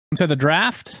To the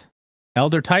draft.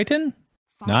 Elder Titan?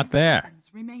 Not there.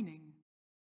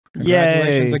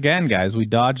 Congratulations again, guys. We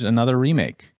dodged another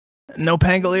remake. No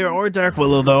Pangolier or Dark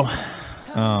Willow, though.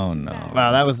 Oh, no.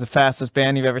 Wow, that was the fastest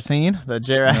ban you've ever seen. The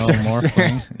J-Rax. No more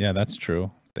playing. Yeah, that's true.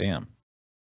 Damn.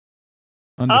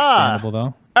 Understandable,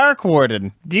 though. Arc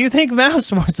Warden. Do you think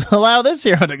Mousesports allow this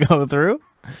hero to go through?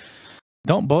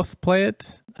 Don't both play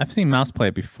it? I've seen Mouse play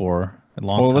it before.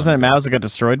 Well, wasn't it Mouse that got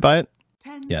destroyed by it?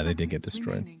 Yeah, they did get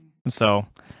destroyed. So,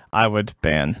 I would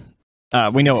ban.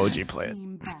 We know OG play it.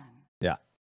 Yeah.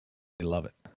 They love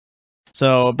it.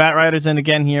 So, Batrider's in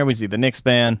again here. We see the Nyx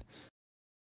ban.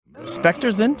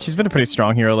 Spectre's in. She's been a pretty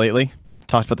strong hero lately.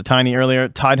 Talked about the Tiny earlier.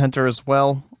 Tidehunter as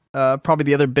well. Probably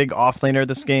the other big offlaner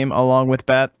this game, along with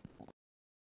Bat.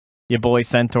 Your boy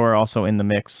Centaur also in the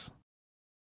mix.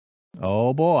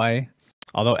 Oh boy.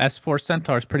 Although S4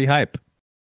 Centaur is pretty hype.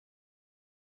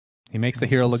 He makes the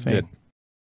hero look good.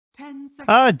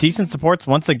 Decent supports.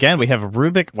 Once again, we have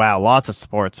Rubik. Wow, lots of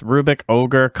supports. Rubik,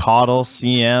 Ogre, Coddle,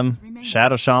 CM,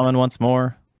 Shadow Shaman once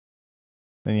more.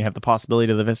 Then you have the possibility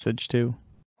of the Visage too.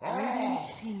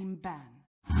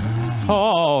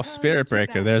 Oh, Spirit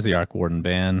Breaker. There's the Arc Warden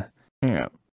ban. Yeah.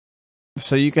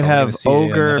 So you could have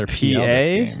Ogre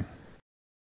PA.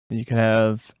 You could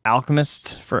have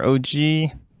Alchemist for OG.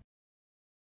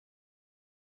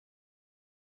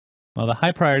 Well, the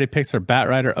high priority picks are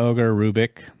Batrider, Ogre,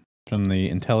 Rubik from the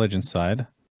intelligence side.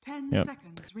 10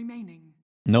 seconds remaining.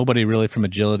 Nobody really from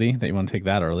agility that you want to take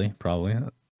that early, probably.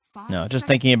 No, just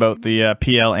thinking about the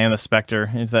PL and the Spectre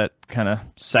is that kind of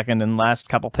second and last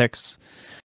couple picks.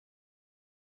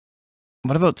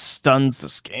 What about stuns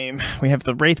this game? We have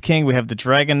the Wraith King, we have the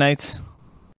Dragon Knight.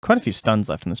 Quite a few stuns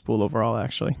left in this pool overall,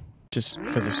 actually. Just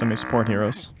because there's so many support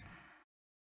heroes.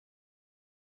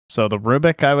 So the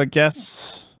Rubik, I would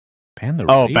guess. Ban the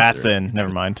Razor. Razor. Bat's in. Never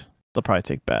mind. They'll probably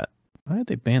take Bat. Why did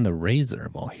they ban the Razor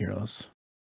of all heroes?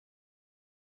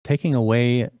 Taking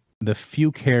away the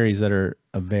few carries that are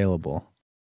available.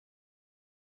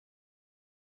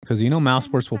 Because you know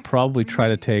Mousesports will probably try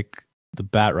to take the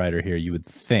Batrider here, you would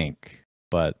think.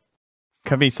 But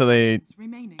could be so they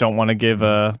don't want to give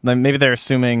maybe they're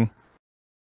assuming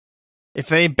if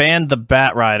they ban the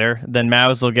Batrider, then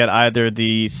Mouse will get either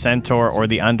the Centaur or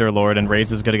the Underlord, and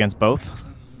Razor's good against both.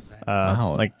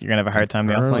 Wow, like you're gonna have a hard time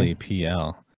the early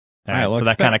PL. Alright, well, so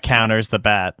that kind of counters the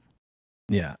Bat.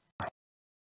 Yeah.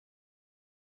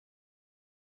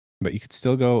 But you could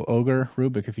still go Ogre,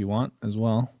 Rubik if you want as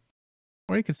well.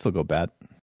 Or you could still go Bat.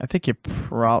 I think you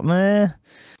probably...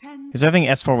 Because I think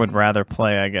S4 would rather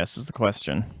play, I guess, is the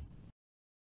question.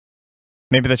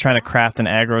 Maybe they're trying to craft an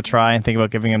aggro try and think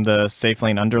about giving him the safe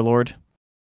lane Underlord.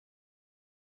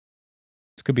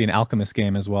 This could be an Alchemist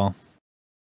game as well.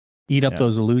 Eat up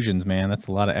those illusions, man. That's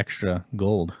a lot of extra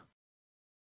gold.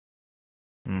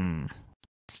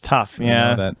 It's tough, You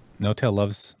know that No-Tail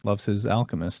loves his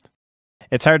Alchemist.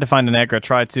 It's hard to find an aggro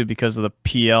try, too, because of the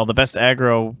PL. The best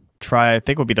aggro try, I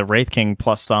think, would be the Wraith King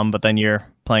plus some, but then you're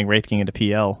playing Wraith King into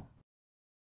PL.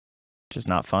 Which is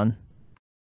not fun.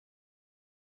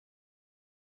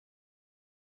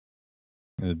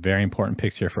 Very important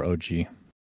picks here for OG.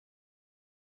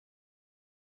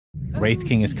 Wraith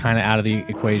King is kind of out of the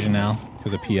equation now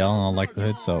because of PL in all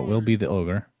likelihood, so it will be the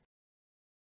Ogre.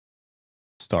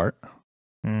 Start.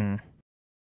 And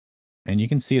you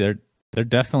can see they're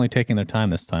definitely taking their time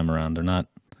this time around. They're not...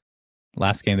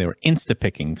 Last game they were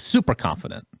insta-picking, super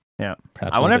confident. Yeah.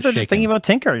 Perhaps I wonder if they're just thinking about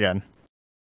Tinker again.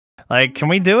 Like, can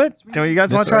we do it? Do you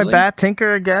guys want to try Bat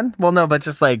Tinker again? Well, no, but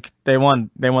just like they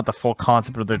want the full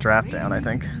concept of their draft down, I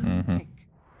think.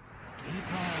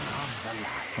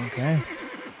 Okay.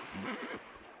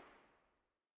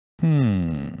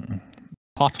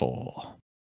 Pottle. All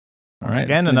Once right.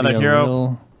 Again, another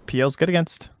hero PL's good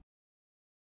against.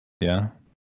 Yeah.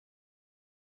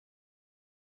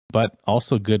 But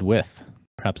also good with.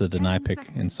 Perhaps a deny pick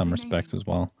in some respects as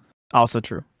well. Also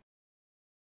true.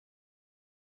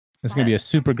 It's going to be a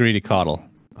super greedy Coddle,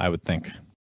 I would think.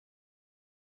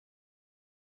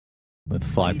 With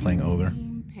Fly playing Ogre.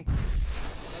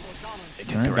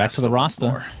 All right, back to the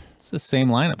roster. It's the same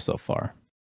lineup so far.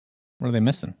 What are they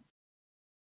missing?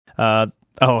 Compared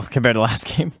to last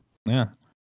game. Yeah.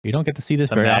 You don't get to see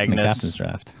this very often in the Captain's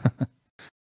Draft.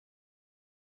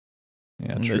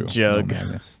 Yeah, true. The Jug.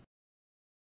 No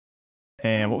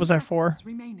and what was that for?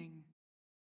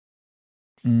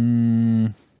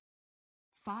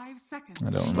 5 seconds. I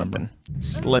don't remember.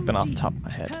 Slipping off the top of my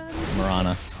head.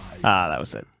 Marana. That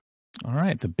was it. All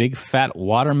right, the big fat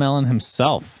watermelon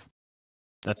himself.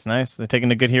 That's nice. They're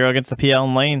taking a good hero against the PL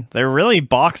in lane. They're really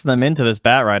boxing them into this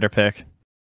Batrider pick.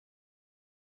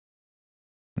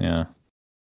 Yeah.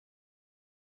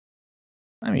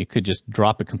 I mean, you could just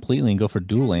drop it completely and go for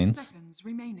dual 10 lanes. seconds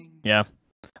remaining. Yeah.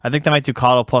 I think they might do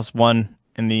Coddle +1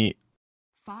 in the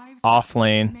 5 off seconds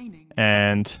lane remaining.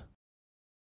 and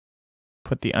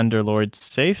put the Underlord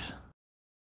safe.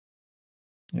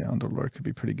 Yeah, Underlord could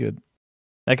be pretty good.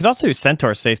 I could also do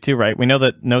Centaur safe too, right? We know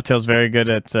that No-Tail's very good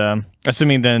at,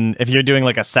 assuming then if you're doing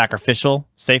like a sacrificial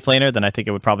safe laner, then I think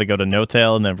it would probably go to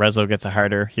No-Tail, and then Rezo gets a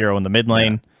harder hero in the mid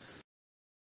lane.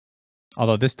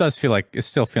 Although this does feel like, it's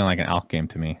still feeling like an Alk game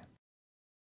to me.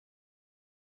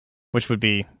 Which would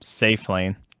be safe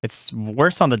lane. It's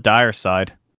worse on the Dire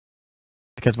side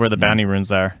because where the bounty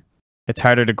runes are. It's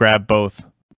harder to grab both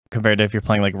compared to if you're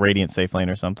playing like Radiant safe lane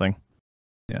or something.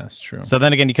 Yeah, that's true. So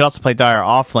then again, you could also play Dire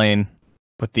off lane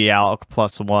with the Alk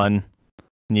 +1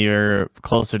 near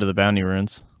closer to the bounty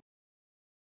runes.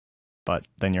 But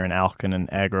then you're an Alk in an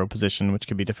aggro position, which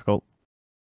could be difficult.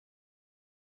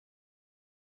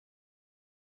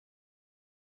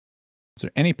 Is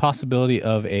there any possibility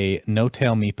of a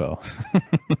no-tail Meepo?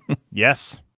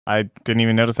 Yes. I didn't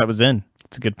even notice that was in.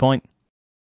 It's a good point.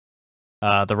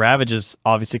 The Ravage is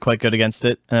obviously quite good against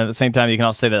it. And at the same time, you can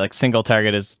also say that like single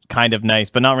target is kind of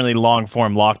nice, but not really long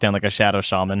form lockdown like a Shadow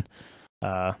Shaman.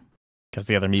 Because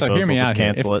the other Meepos So hear me will just out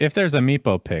here. cancel it. If there's a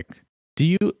Meepo pick, do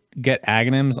you get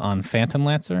Aghanims on Phantom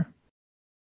Lancer?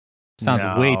 Sounds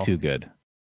way No. too good.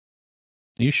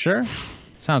 Are you sure?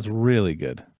 Sounds really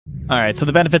good. All right, so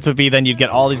the benefits would be then you'd get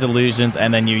all these illusions,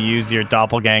 and then you use your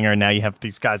doppelganger, and now you have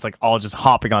these guys like all just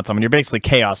hopping on someone. You're basically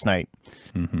Chaos Knight.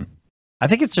 Mm-hmm. I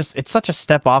think it's such a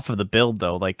step off of the build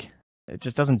though. Like it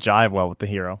just doesn't jive well with the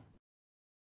hero.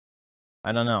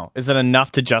 I don't know. Is it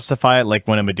enough to justify it? Like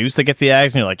when a Medusa gets the Ags,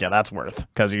 and you're like, yeah, that's worth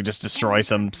because you just destroy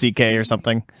some CK or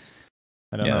something.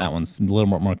 I don't know. That one's a little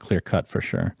more clear cut for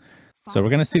sure. So 5 we're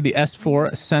gonna see the seconds S4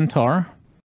 remaining. Centaur.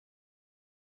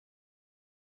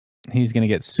 He's gonna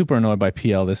get super annoyed by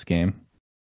PL this game.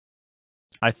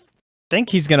 I think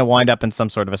he's gonna wind up in some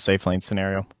sort of a safe lane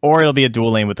scenario, or it'll be a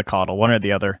dual lane with the Coddle, one or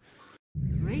the other.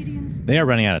 Radiant They are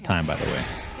running out of time, by the way.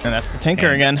 And that's the Tinker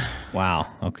Okay. again. Wow.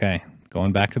 Okay.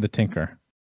 Going back to the Tinker.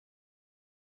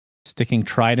 Sticking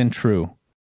tried and true.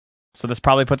 So this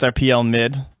probably puts our PL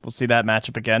mid. We'll see that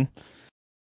matchup again.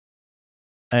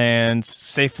 And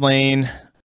safe lane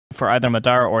for either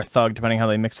Madara or Thug, depending how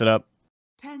they mix it up.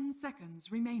 10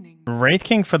 seconds remaining. Wraith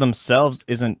King for themselves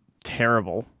isn't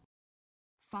terrible.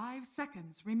 5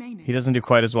 seconds remaining. He doesn't do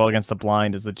quite as well against the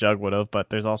blind as the Jug would have, but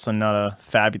there's also not a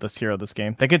fabulous hero this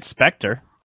game. They could Spectre.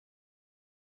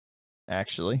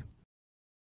 Actually.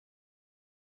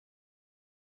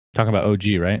 Talking about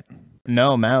OG, right?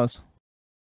 No, Mouse.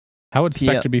 How would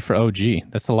PL Spectre be for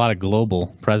OG? That's a lot of global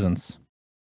presence.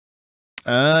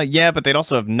 Yeah, but they'd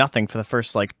also have nothing for the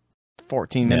first, like,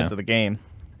 14 minutes Yeah. of the game.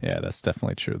 Yeah, that's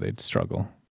definitely true. They'd struggle.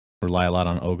 Rely a lot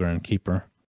on Ogre and Keeper.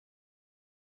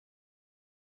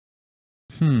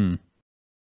 Well,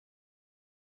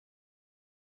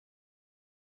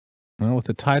 with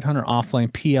the Tidehunter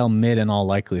offlane, PL mid in all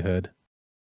likelihood.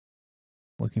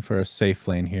 Looking for a safe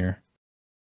lane here.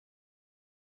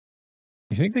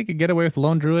 You think they could get away with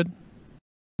Lone Druid?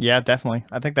 Yeah, definitely.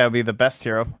 I think that would be the best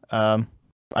hero.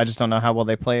 I just don't know how well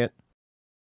they play it.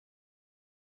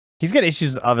 He's got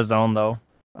issues of his own, though.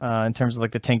 In terms of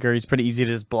like the Tinker, he's pretty easy to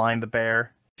just blind the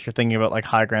bear if you're thinking about like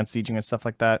high ground sieging and stuff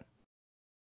like that.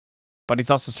 But he's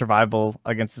also survivable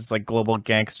against this like global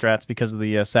gank strats because of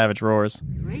the Savage Roars.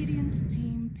 Radiant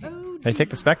team pick. They take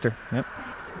the Spectre. Yep,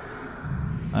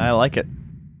 I like it.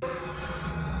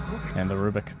 And the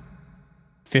Rubik.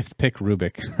 5th pick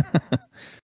Rubik.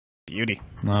 Beauty.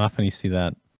 Not often you see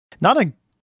that. Not a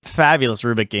fabulous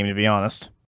Rubik game, to be honest.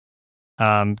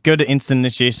 Good instant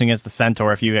initiation against the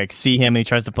Centaur. If you like see him and he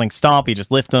tries to blink stomp, you just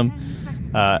lift him. 10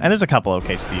 seconds. And there's a couple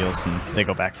okay steals, and they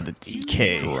go back for the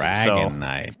DK. Dragon So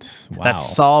Knight. Wow. that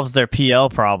solves their PL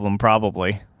problem,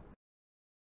 probably.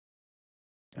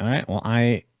 All right. Well,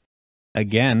 I,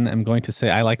 again, am going to say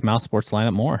I like Mousesports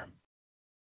lineup more.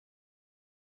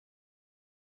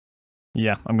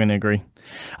 Yeah, I'm going to agree.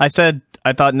 I said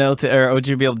I thought or OG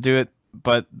would be able to do it,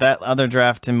 but that other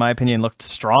draft, in my opinion, looked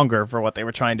stronger for what they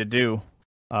were trying to do.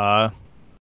 And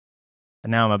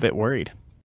now I'm a bit worried.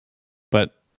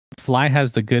 But Fly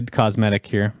has the good cosmetic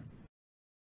here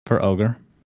for Ogre.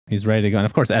 He's ready to go. And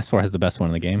of course, S4 has the best one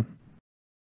in the game.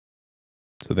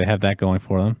 So they have that going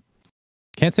for them.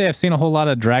 Can't say I've seen a whole lot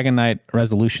of Dragon Knight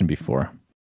Resolution before.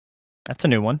 That's a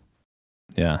new one.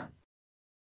 Yeah.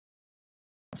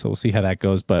 So we'll see how that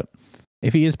goes. But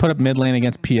if he is put up mid lane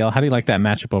against PL, how do you like that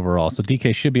matchup overall? So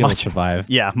DK should be able to survive.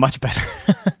 Yeah, much better.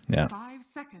 Yeah. 5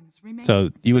 seconds remaining. So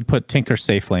you would put Tinker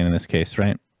safe lane in this case,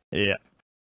 right? Yeah.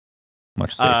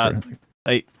 Much safer.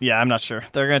 Yeah, I'm not sure.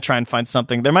 They're going to try and find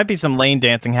something. There might be some lane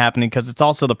dancing happening because it's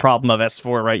also the problem of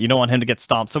S4, right? You don't want him to get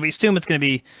stomped. So we assume it's going to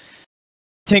be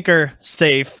Tinker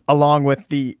safe along with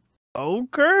the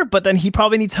Ogre, but then he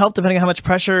probably needs help depending on how much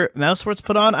pressure Mousesports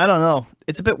put on. I don't know.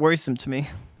 It's a bit worrisome to me.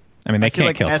 I mean, they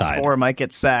can't kill S4 Tide. might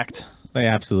get sacked. They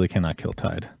absolutely cannot kill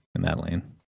Tide in that lane.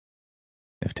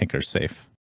 If Tinker's safe.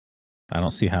 I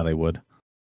don't see how they would.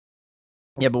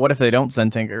 Yeah, but what if they don't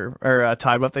send Tinker or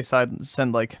Tide? What if they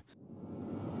send like...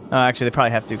 actually, they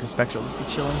probably have to because Spectre will just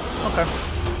be chilling. Okay.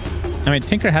 I mean,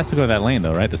 Tinker has to go to that lane,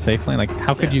 though, right? The safe lane? Like,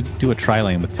 how could you do a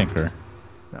tri-lane with Tinker?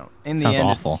 No. In the Sounds end,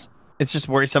 awful. It's just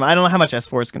worrisome. I don't know how much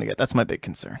S4 is going to get. That's my big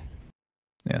concern.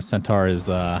 Yeah, Centaur is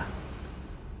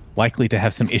likely to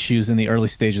have some issues in the early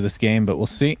stage of this game, but we'll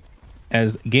see.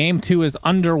 As Game 2 is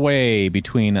underway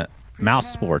between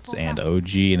Mousesports and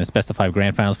OG in the specified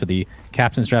grand finals for the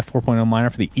Captain's Draft 4.0 minor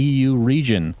for the EU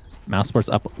region.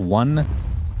 Mousesports up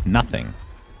 1-0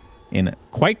 in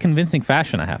quite convincing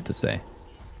fashion, I have to say.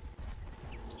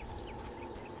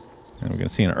 And we're going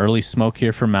to see an early smoke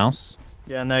here for Mouse.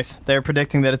 Yeah, nice. They're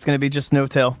predicting that it's going to be just no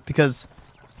tail because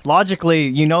logically,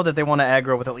 you know that they want to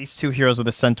aggro with at least 2 heroes with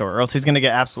a Centaur, or else he's going to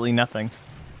get absolutely nothing.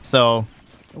 So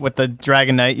with the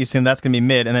Dragon Knight, you assume that's going to be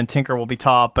mid, and then Tinker will be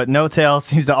top. But no tail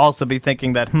seems to also be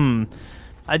thinking that,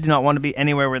 I do not want to be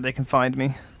anywhere where they can find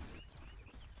me.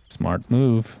 Smart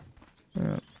move.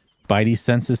 Bitey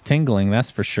senses tingling,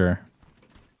 that's for sure.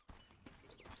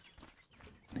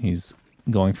 He's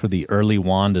going for the early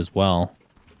wand as well.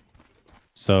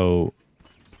 So,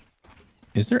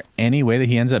 is there any way that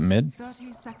he ends up mid?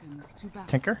 30 seconds to battle.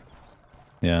 Tinker?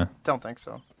 Yeah. Don't think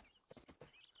so.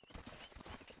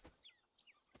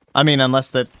 I mean,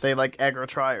 unless that they like aggro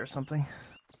try or something.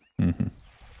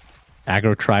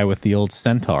 Aggro try with the old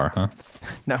Centaur, huh?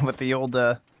 No, with the old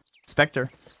Spectre.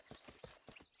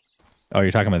 Oh,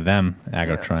 you're talking about them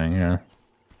aggro trying, yeah.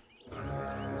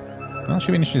 Well, it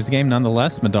should be an interesting game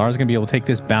nonetheless. Madar's going to be able to take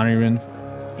this bounty rune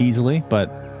easily, but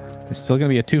it's still going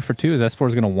to be a 2-for-2 as S4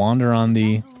 is going to wander on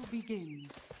the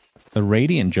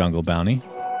Radiant jungle bounty.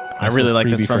 I really like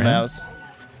this from Mouse.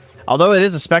 Although it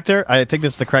is a Spectre, I think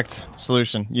this is the correct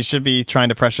solution. You should be trying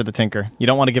to pressure the Tinker. You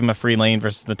don't want to give him a free lane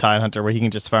versus the Tide Hunter where he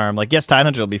can just farm. Like, yes, Tide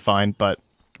Hunter will be fine, but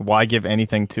why give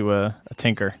anything to a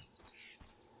Tinker?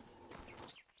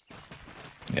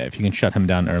 Yeah, if you can shut him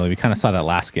down early. We kind of saw that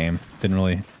last game. Didn't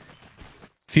really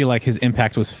feel like his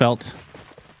impact was felt.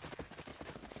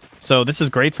 So this is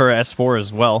great for S4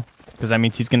 as well, because that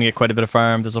means he's going to get quite a bit of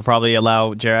farm. This will probably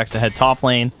allow Jerax to head top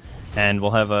lane, and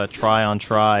we'll have a try on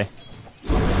try.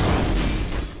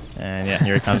 And yeah,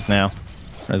 here he comes now.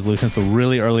 Resolution's a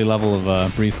really early level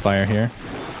of Breathe Fire here.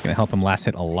 It's going to help him last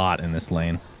hit a lot in this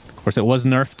lane. Of course, it was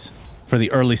nerfed for the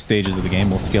early stages of the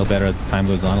game. We'll scale better as the time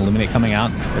goes on. Illuminate coming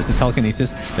out. There's the Telekinesis.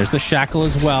 There's the Shackle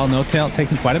as well. No Tail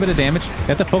taking quite a bit of damage.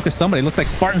 They have to focus somebody. Looks like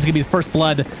Spartan's going to be the first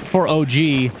blood for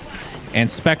OG.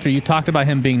 And Spectre, you talked about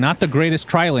him being not the greatest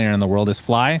tri-laner in the world as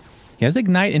Fly. He has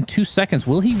Ignite in 2 seconds.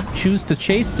 Will he choose to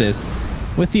chase this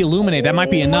with the Illuminate? That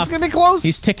might be enough. It's going to be close.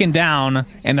 He's ticking down,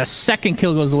 and the second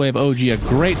kill goes the way of OG. A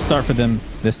great start for them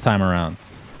this time around.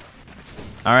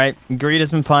 All right, Greed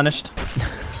has been punished.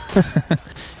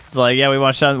 It's like, yeah, we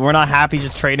want shot. We're not happy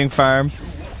just trading farm.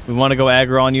 We want to go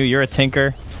aggro on you. You're a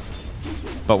Tinker,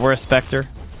 but we're a Spectre.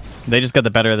 They just got the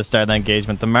better of the start of that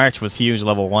engagement. The March was huge,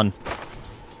 level 1.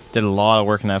 Did a lot of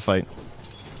work in that fight.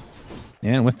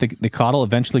 Yeah, and with the Coddle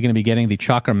eventually going to be getting the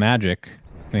Chakra Magic,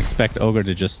 I expect Ogre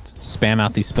to just spam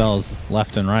out these spells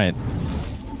left and right.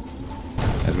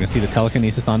 As we're going to see the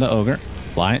Telekinesis onto Ogre.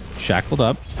 Fly, shackled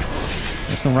up.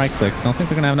 There's some right clicks. Don't think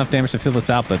they're going to have enough damage to fill this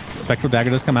out, but Spectral Dagger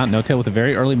does come out. No Tail with a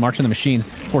very early March in the Machines,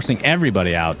 forcing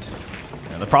everybody out.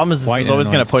 Yeah, the problem is this is always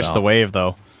going to push the wave,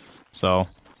 though. So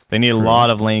they need a lot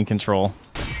of lane control.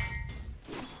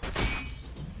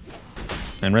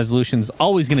 And Resolution's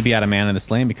always going to be out of mana in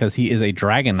this lane because he is a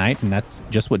Dragon Knight, and that's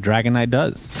just what Dragon Knight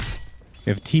does.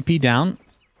 We have TP down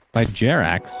by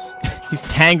Jerax. He's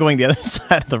tangoing the other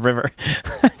side of the river.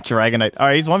 Dragon Knight. All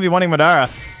right, he's 1v1ing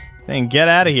Madara. Then get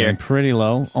out of here. Pretty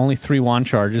low. Only 3 wand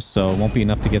charges, so it won't be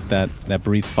enough to get that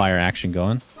Breathe Fire action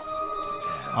going.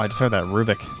 Oh, I just heard that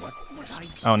Rubik.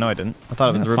 Oh, no, I didn't. I thought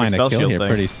it was the Rubik find spell a kill shield here thing.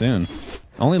 pretty soon.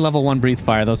 Only level 1 Breathe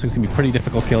Fire, though, so it's going to be a pretty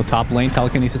difficult kill. Top lane,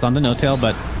 Telekinesis on the No Tail,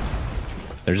 but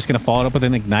they're just going to follow it up with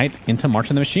an Ignite into March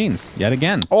in the Machines yet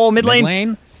again. Oh, mid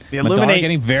lane. The Madara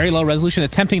getting very low resolution,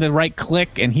 attempting to right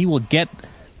click, and he will get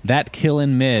that kill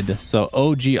in mid. So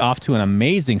OG off to an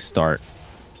amazing start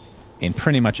in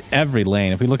pretty much every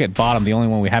lane. If we look at bottom, the only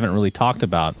one we haven't really talked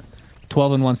about,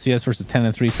 12-1 CS versus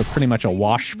 10-3, so pretty much a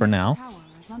wash for now.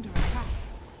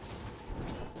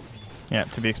 Yeah,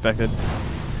 to be expected.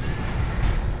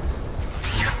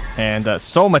 And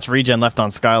so much regen left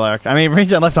on Skylark. I mean,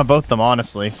 regen left on both of them,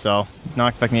 honestly. So, not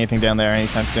expecting anything down there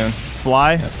anytime soon.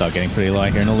 Fly. That's still getting pretty low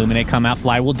here. An Illuminate come out.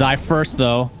 Fly will die first,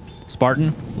 though.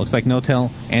 Spartan, looks like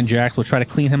No-Tail and Jerax will try to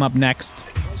clean him up next.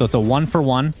 So it's a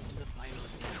 1-for-1.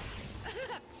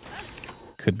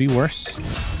 Could be worse.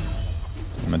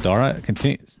 Madara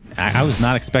continues. I was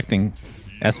not expecting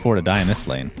S4 to die in this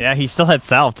lane. Yeah, he still had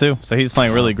salve, too. So he's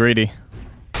playing really greedy.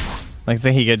 Like I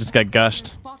say, he just got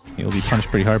gushed. He'll be punished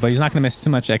pretty hard, but he's not going to miss too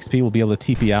much XP. We'll be able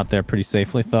to TP out there pretty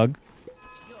safely. Thug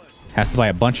has to buy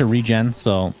a bunch of regen,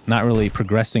 so not really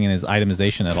progressing in his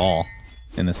itemization at all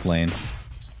in this lane.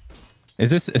 Is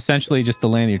this essentially just the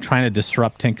lane you're trying to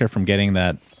disrupt Tinker from getting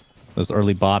those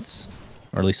early bots,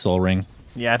 early soul ring?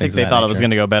 Yeah, I think they thought it was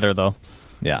going to go better, though.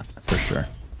 Yeah, for sure.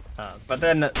 But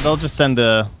then they'll just send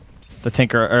the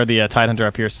Tinker or the Tidehunter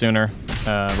up here sooner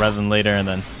rather than later, and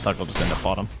then Thug will just end up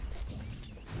bottom.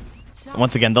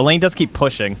 Once again, the lane does keep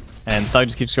pushing, and Thug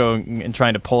just keeps going and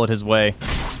trying to pull it his way.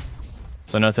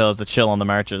 So No-Tail has to chill on the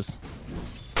marches.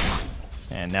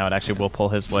 And now it actually will pull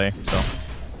his way, so...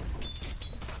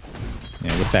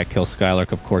 Yeah, with that kill,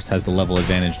 Skylark, of course, has the level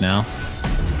advantage now.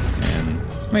 And,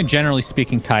 I mean, generally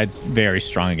speaking, Tide's very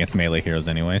strong against melee heroes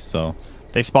anyway, so...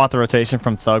 They spot the rotation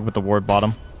from Thug with the ward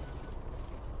bottom.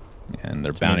 And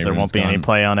their bounty there won't be any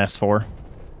play on S4.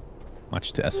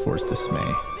 Much to S4's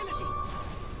dismay.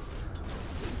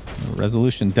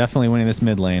 Resolution definitely winning this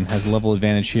mid lane. Has level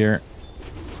advantage here.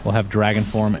 We'll have Dragon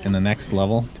Form in the next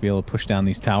level to be able to push down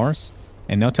these towers.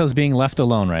 And No-Tail's being left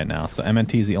alone right now. So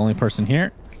MNT is the only person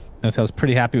here. No-Tail's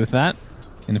pretty happy with that.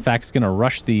 And in fact, he's going to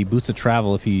rush the Boots of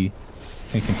Travel if he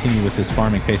can continue with his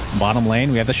farming pace. Bottom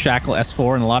lane, we have the Shackle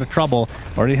S4 in a lot of trouble.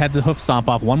 Already had the Hoof Stomp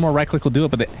off. One more right click will do it,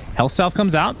 but the Health Salve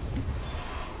comes out.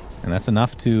 And that's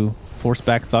enough to force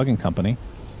back Thug and company.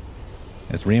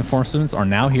 As reinforcements are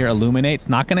now here. Illuminate's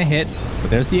not going to hit, but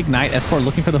there's the Ignite. S4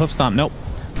 looking for the Hoof Stomp. Nope.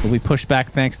 Will be pushed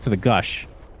back thanks to the Gush.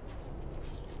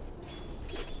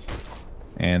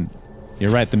 And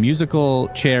you're right, the musical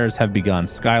chairs have begun.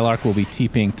 Skylark will be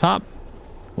TPing top.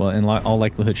 Well, in all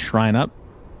likelihood, Shrine up.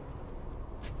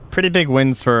 Pretty big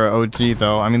wins for OG,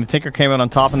 though. I mean, the Tinker came out on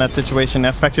top in that situation.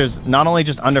 Now Spectre's not only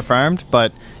just underfarmed,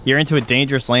 but you're into a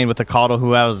dangerous lane with the Caudle,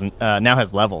 who now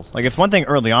has levels. Like, it's one thing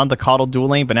early on, the Caudle dual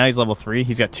lane, but now he's level 3.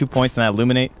 He's got 2 points in that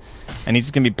Illuminate, and he's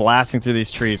just going to be blasting through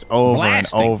these trees over and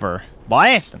over.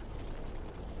 Blasting!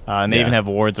 And they even have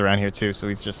wards around here, too, so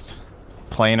he's just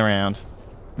playing around.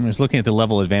 I'm just looking at the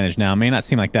level advantage now. It may not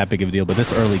seem like that big of a deal, but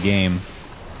this early game,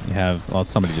 you have, well,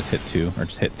 somebody just hit 2, or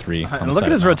just hit 3. And look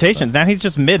at his rotations. Now he's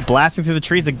just mid, blasting through the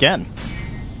trees again.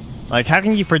 Like, how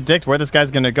can you predict where this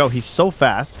guy's going to go? He's so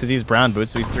fast, because he's brown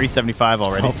boots, so he's 375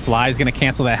 already. Oh, Fly's going to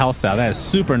cancel that health out. That is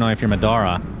super annoying if you're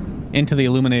Madara. Into the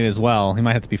Illuminate as well. He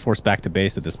might have to be forced back to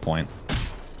base at this point.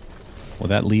 Will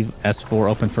that leave S4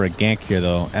 open for a gank here,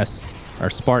 though?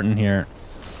 Spartan here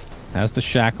has the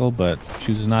Shackle, but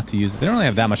chooses not to use it. They don't really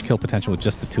have that much kill potential with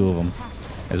just the 2 of them.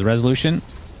 As Resolution,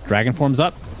 Dragon Form's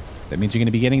up. That means you're going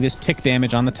to be getting this tick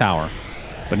damage on the tower.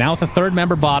 But now with a 3rd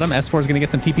member bottom, S4 is going to get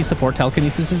some TP support.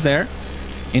 Telekinesis is there.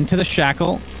 Into the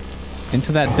Shackle.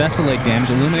 Into that Desolate damage.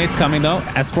 Illuminate's coming, though.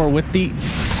 S4 with the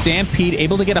Stampede,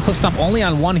 able to get a Hoof Stomp only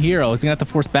on 1 hero. He's going to have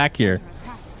to force back here.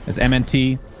 As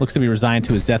MNT looks to be resigned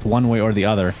to his death one way or the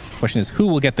other. Question is, who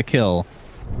will get the kill?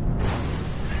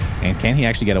 And can he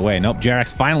actually get away? Nope. Jerax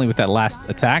finally with that last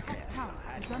attack.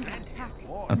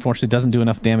 Unfortunately, doesn't do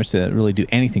enough damage to really do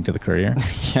anything to the courier.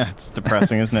 Yeah, it's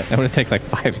depressing, isn't it? That would have taken like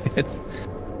 5 hits.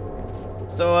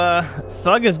 So,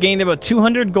 Thug has gained about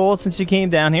 200 gold since she came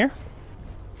down here.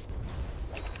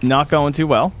 Not going too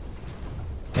well.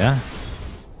 Yeah.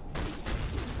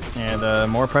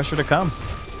 And more pressure to come.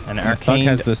 And Thug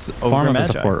has this farm of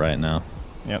support right now.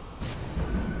 Yep.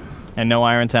 And no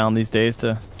Iron Talon these days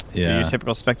to do your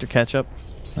typical Spectre catch-up.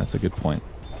 That's a good point.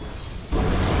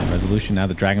 And Resolution, now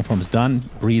the Dragon Form is done.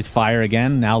 Breathe Fire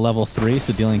again, now level 3,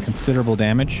 so dealing considerable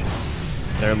damage.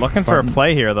 They're looking for a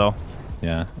play here, though.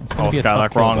 Yeah. Oh,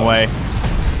 Skylark, wrong way.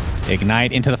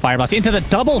 Ignite into the Fire Blast, into the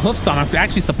double Hoof Stomp. I'm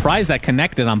actually surprised that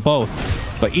connected on both.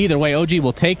 But either way, OG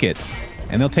will take it.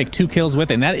 And they'll take 2 kills with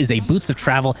it. And that is a Boots of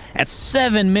Travel at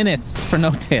 7 minutes for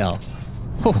No-Tail.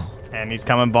 And he's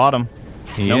coming bottom.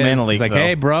 No mana leak, like, though.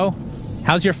 Hey, bro.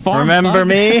 How's your farm? Remember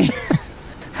me?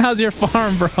 How's your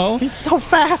farm, bro? He's so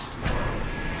fast.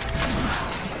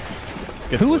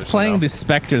 Who was playing the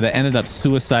Spectre that ended up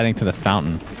suiciding to the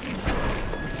fountain?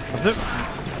 Was it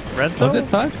Red Zone? Was it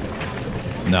Thug?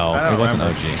 No, it wasn't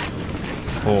OG.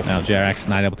 Cool. Now Jerax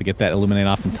not able to get that Illuminate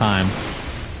off in time.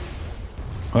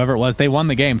 Whoever it was, they won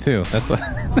the game too. That's what,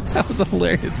 that was the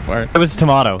hilarious part. It was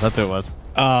Tomato. That's who it was.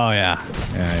 Oh yeah,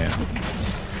 yeah.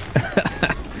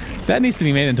 That needs to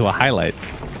be made into a highlight.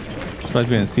 Surprised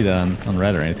we didn't see that on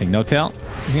red or anything. No tail.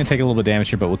 He's going to take a little bit of damage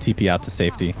here, but we'll TP out to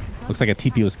safety. Looks like a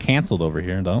TP was canceled over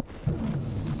here, though.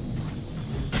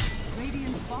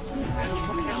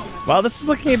 Well, this is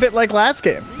looking a bit like last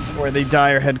game, where the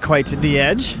Dire had quite the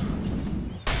edge.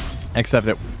 Except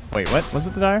it... Wait, what? Was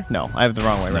it the Dire? No, I have the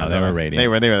wrong way around. No, they were Radiant. They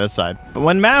were this side. But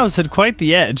when Mouse had quite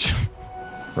the edge.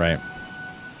 Right.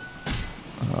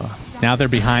 Now they're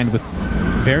behind with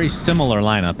very similar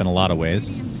lineup in a lot of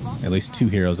ways. At least 2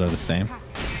 heroes are the same.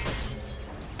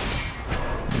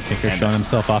 Tinker's showing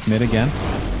himself off mid again.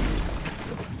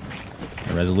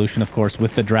 The Resolution, of course,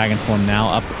 with the Dragon form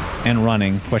now up and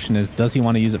running. Question is, does he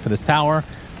want to use it for this tower?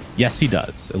 Yes, he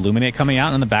does. Illuminate coming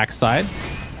out on the backside.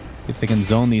 If they can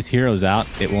zone these heroes out,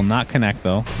 it will not connect,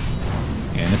 though.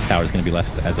 And this tower is going to be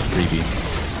left as a freebie.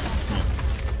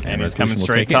 And he's coming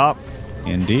straight top.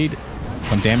 Indeed.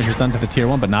 Some damage is done to the tier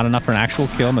 1, but not enough for an actual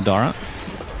kill. Madara.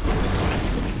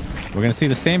 We're going to see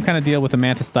the same kind of deal with the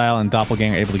Manta style and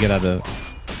Doppelganger able to get out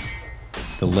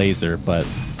of the laser, but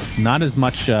not as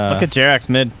much... Look at Jerax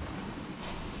mid.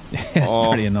 It's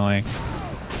pretty annoying.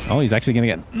 Oh, he's actually going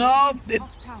to get... No! It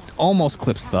almost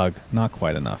clips Thug. Not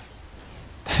quite enough.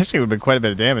 Actually, would have been quite a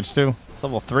bit of damage, too. It's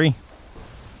level 3.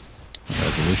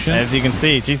 Resolution. As you can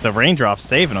see, geez, the raindrops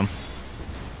saving him.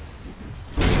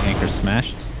 Anchor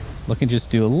smashed. Looking to just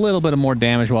do a little bit of more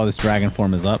damage while this Dragon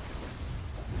form is up.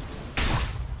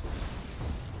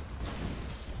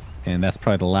 And that's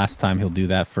probably the last time he'll do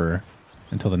that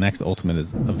until the next ultimate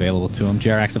is available to him.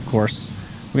 Jerax, of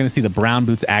course, we're going to see the Brown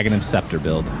Boots Aghanim Scepter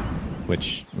build,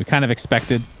 which we kind of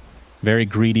expected. Very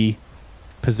greedy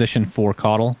position for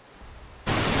Caudle.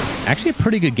 Actually, a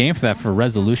pretty good game for that for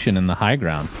Resolution and the high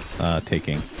ground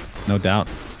taking. No doubt.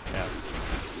 Yeah.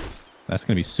 That's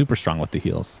going to be super strong with the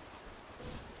heals.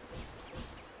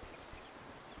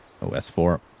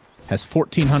 S4 has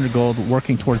 1,400 gold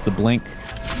working towards the blink.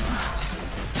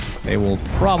 They will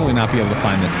probably not be able to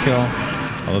find this kill.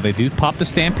 Although they do pop the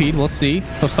Stampede. We'll see.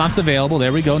 Tosamp's available.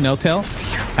 There we go. No-tail.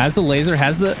 Has the laser.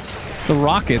 Has the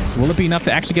rockets. Will it be enough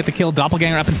to actually get the kill?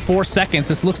 Doppelganger up in 4 seconds.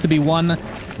 This looks to be one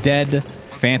dead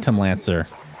Phantom Lancer.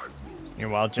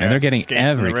 Meanwhile, Jerax and they're getting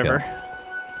every river. kill.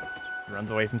 He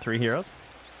runs away from 3 heroes.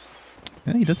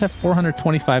 Yeah, he does have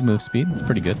 425 move speed. It's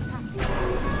pretty good.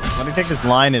 What do you think this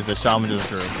line is that Shaman just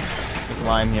drew? This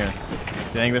line here. Do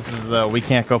you think this is the we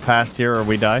can't go past here or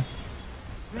we die?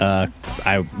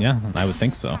 I would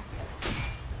think so.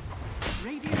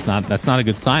 That's not a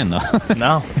good sign though.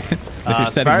 No. If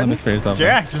you're setting limits for yourself.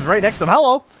 Jerax is right next to him.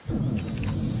 Hello.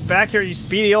 Back here, you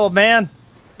speedy old man.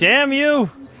 Damn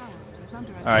you.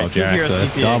 Alright, 2 heroes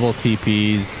TPing. Double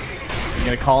TPs. You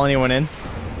gonna call anyone in?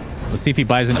 Let's see if he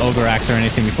buys an Ogre Axe or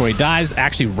anything before he dies.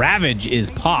 Actually, Ravage is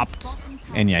popped.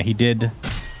 And yeah, he did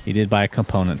buy a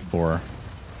component for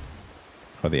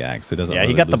the Axe. So it doesn't. Yeah,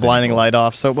 he got the blinding light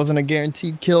off, so it wasn't a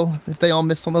guaranteed kill if they all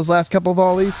missed on those last couple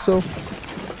volleys. So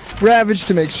Ravage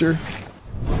to make sure.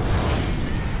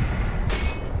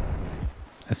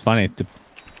 It's funny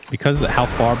because of how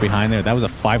far behind there. That was a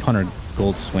 500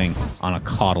 gold swing on a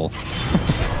Caudle.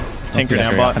 Tinker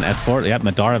down bot. An S4. Yep,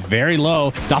 Madara very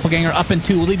low. Doppelganger up in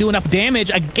 2. Will he do enough damage?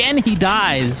 Again, he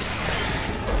dies.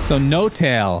 So no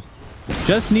tail.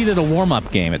 Just needed a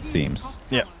warm-up game, it seems.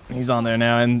 Yeah, he's on there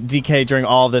now. And DK during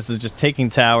all of this is just taking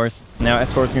towers. Now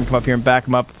S4's going to come up here and back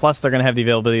him up. Plus, they're going to have the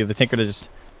availability of the Tinker to just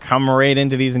come right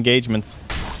into these engagements.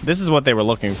 This is what they were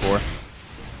looking for.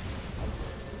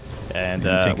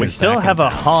 And we still have a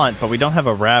Haunt, but we don't have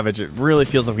a Ravage. It really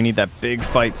feels like we need that big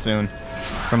fight soon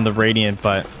from the Radiant,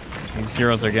 but these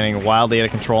heroes are getting wildly out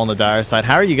of control on the Dire side.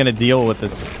 How are you going to deal with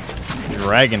this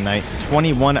Dragon Knight?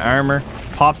 21 armor,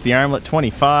 pops the armlet,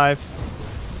 25.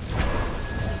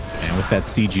 And with that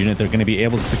siege unit, they're going to be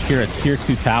able to secure a tier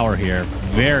 2 tower here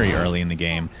very early in the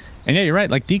game. And yeah, you're right.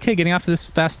 Like DK getting off to this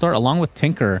fast start along with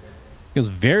Tinker feels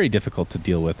very difficult to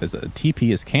deal with as a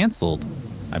TP is canceled.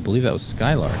 I believe that was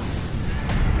Skylark.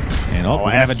 And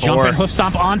we have a jumping hoof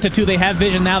stomp onto 2. They have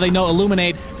vision now. They know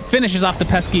Illuminate finishes off the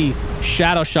pesky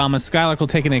Shadow Shaman. Skylark will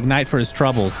take an Ignite for his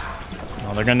troubles.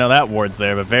 Well, they're going to know that ward's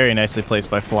there, but very nicely placed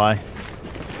by Fly.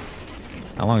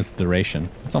 How long is the duration?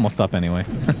 It's almost up anyway.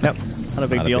 Yep, not a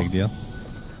big deal. Not a big deal.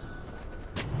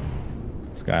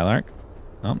 Skylark.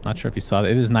 Oh, not sure if you saw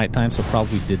that. It is nighttime, so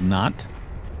probably did not.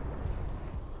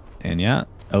 And yeah,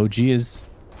 OG is...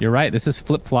 You're right. This is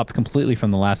flip-flopped completely from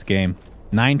the last game.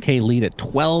 9k lead at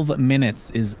 12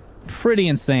 minutes is pretty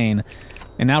insane.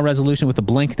 And now Resolution with the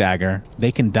Blink Dagger.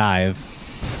 They can dive.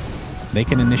 They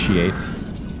can initiate.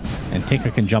 And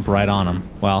Tinker can jump right on him.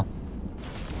 Well,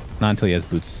 not until he has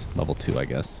boots level 2, I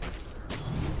guess.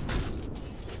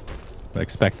 But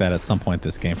expect that at some point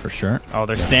this game for sure. Oh,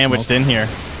 they're sandwiched in here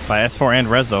by S4 and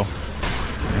Rezo.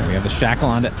 And we have the shackle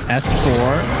onto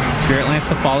S4. Spirit Lance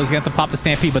to follow. He's going to have to pop the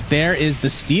Stampede, but there is the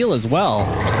steal as well.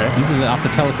 Okay. Uses it off the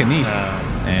telekinesis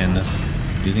and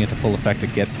using it to full effect to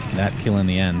get that kill in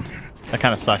the end. That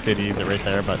kind of sucks they had to use it right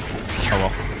there, but oh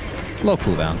well. Low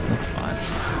cooldown. That's fine.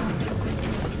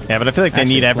 Yeah, but I feel like they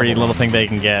need every little thing they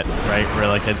can get, right? Where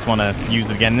like they just want to use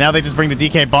it again. Now they just bring the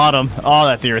DK bottom. Oh,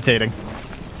 that's irritating.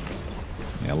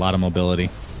 Yeah, a lot of mobility.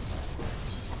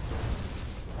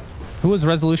 Who was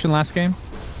Resolution last game?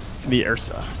 The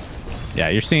Ursa. Yeah,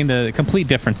 you're seeing the complete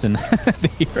difference in the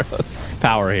hero's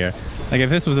power here. Like, if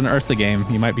this was an Ursa game,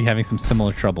 you might be having some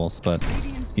similar troubles, but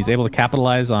he's able to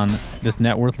capitalize on this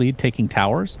net worth lead, taking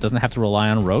towers. Doesn't have to rely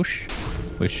on Roche,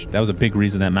 which that was a big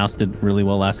reason that Mouse did really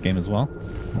well last game as well.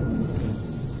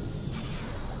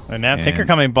 And now Tinker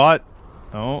coming bot.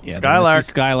 Oh, yeah, Skylark.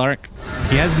 Skylark.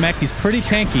 He has mech. He's pretty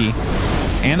tanky.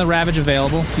 And the Ravage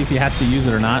available. See if he has to use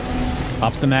it or not.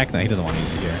 Pops the mech. No, he doesn't want to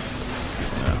use it here.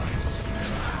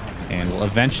 And will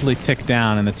eventually tick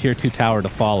down in the tier 2 tower to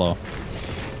follow.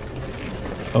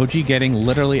 OG getting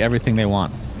literally everything they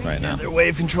want right now. Their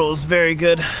wave control is very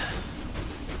good.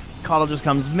 Coddle just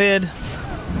comes mid.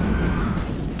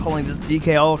 Pulling this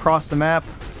DK all across the map.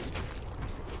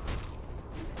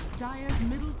 Dire's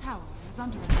middle tower is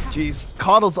under attack. Jeez,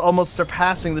 Coddle's almost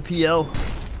surpassing the PL.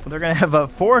 They're going to have a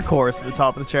 4 course at the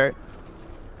top of the chart.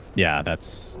 Yeah,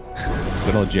 that's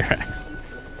good old Jerax.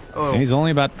 Oh. And he's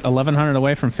only about 1,100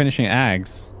 away from finishing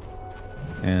Ags.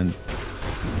 And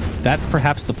that's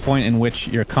perhaps the point in which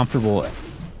you're comfortable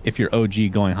if you're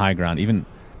OG going high ground, even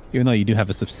though you do have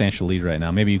a substantial lead right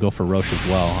now. Maybe you go for Roche as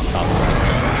well on top of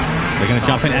that. They're going to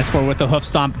jump in S4 with the hoof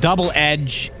stomp. Double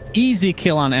edge. Easy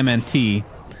kill on MNT.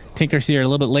 Tinker's here a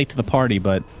little bit late to the party,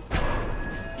 but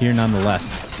here nonetheless.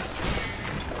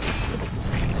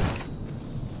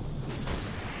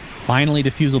 Finally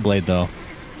Diffusal Blade, though,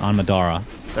 on Madara.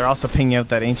 They're also pinging out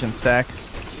that ancient stack,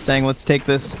 saying, let's take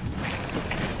this.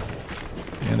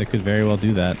 Yeah, they could very well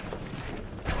do that.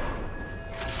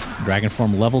 Dragon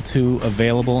Form level 2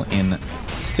 available in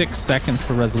 6 seconds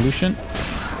for Resolution.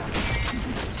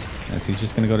 As he's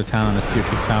just going to go to town on this tier 2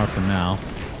 tower for now.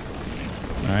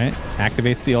 Alright,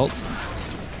 activates the ult.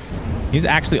 He's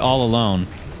actually all alone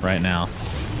right now.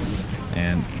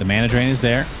 And the mana drain is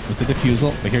there with the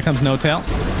Diffusal. But here comes No-Tail.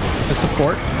 The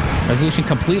support. Resolution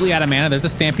completely out of mana. There's a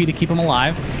Stampede to keep him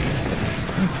alive.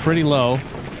 Pretty low.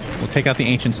 We'll take out the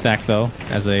Ancient stack, though,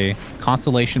 as a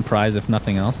consolation prize, if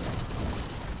nothing else.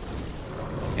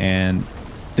 And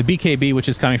the BKB, which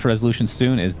is coming for Resolution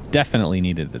soon, is definitely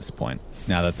needed at this point,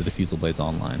 now that the Diffusal Blade's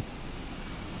online.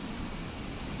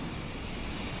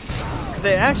 Could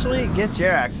they actually get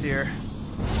Jerax here?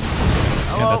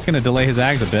 Yeah, that's going to delay his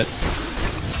Ags a bit.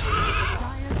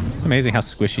 It's amazing how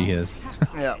squishy he is.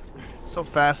 Yeah. So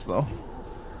fast, though.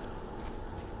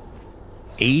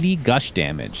 80 gush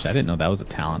damage. I didn't know that was a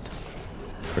talent.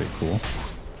 Pretty cool.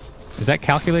 Is that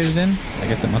calculated in? I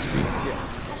guess it must be. Yeah.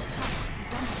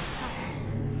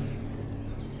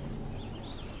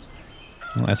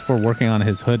 Well, S4 working on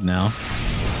his hood now.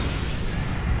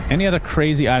 Any other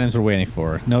crazy items we're waiting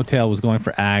for? No-Tail was going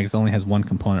for Ags. Only has one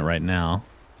component right now.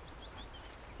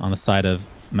 On the side of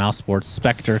Mousesports,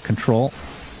 Spectre control.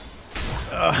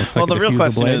 Like well, the real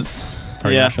question is...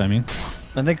 Yasha, I mean.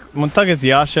 I think when Thug is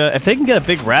Yasha, if they can get a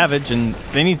big Ravage and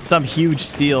they need some huge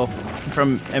steal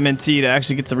from MNT to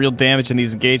actually get some real damage in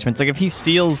these engagements. Like if he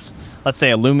steals, let's say,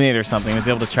 Illuminate or something, is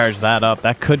able to charge that up,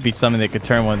 that could be something that could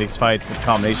turn one of these fights with a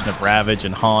combination of Ravage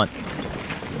and Haunt.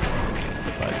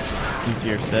 But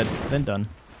easier said than done.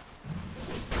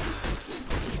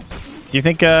 Do you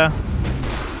think Mavs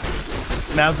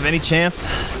have any chance?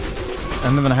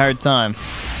 I'm having a hard time.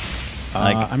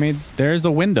 I mean, there's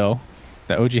a window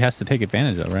that OG has to take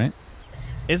advantage of, right?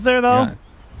 Is there, though? Yeah.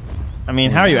 I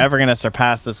mean, how are you ever going to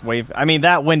surpass this wave? I mean,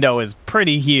 that window is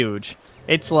pretty huge.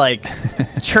 It's like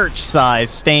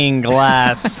church-size stained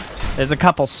glass. There's a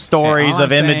couple stories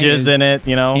of images in it,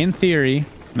 you know? In theory,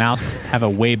 Mouse have a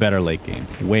way better late game.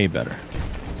 Way better.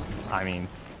 I mean,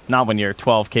 not when you're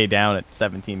 12k down at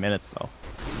 17 minutes, though.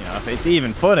 You know, if it's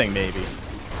even footing, maybe.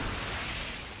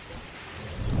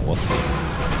 We'll see.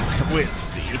 We'll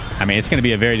see. I mean, it's going to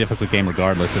be a very difficult game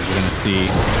regardless, as we're going to see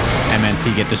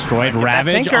MNT get destroyed.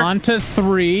 Ravage onto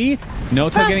 3.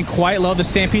 No-Tail getting quite low. The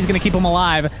Stampede's going to keep him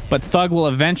alive, but Thug will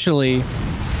eventually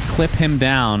clip him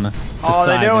down. Oh,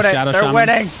 they're doing it. They're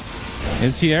winning.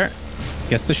 Is here.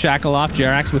 Gets the shackle off.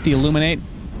 Jerax with the Illuminate.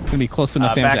 Going to be close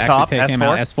enough to actually take him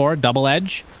out. S4, double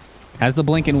edge. Has the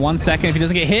blink in 1 second. If he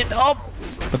doesn't get hit, oh!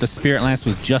 But the Spirit Lance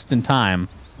was just in time.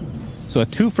 So a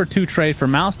 2-for-2 trade for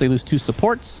Mouse. They lose 2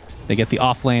 supports. They get the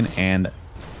off lane and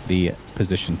the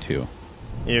position 2.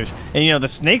 Huge. And you know, the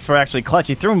snakes were actually clutch.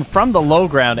 He threw him from the low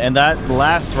ground, and that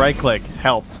last right click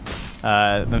helped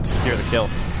them to secure the kill.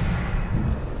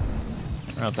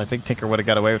 Or else I think Tinker would have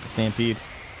got away with the stampede.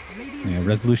 Yeah,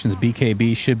 Resolution's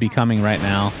BKB should be coming right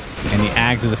now, and the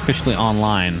Ags is officially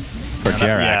online for Jerax.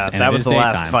 Yeah, and that was the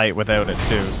last daytime. fight without it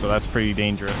too, so that's pretty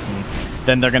dangerous. And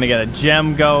then they're going to get a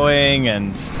gem going,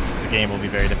 and the game will be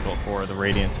very difficult for the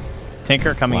Radiant.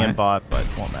 Tinker coming in bot, but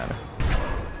won't matter.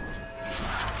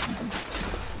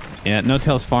 Yeah,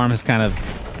 No-Tail's farm has kind of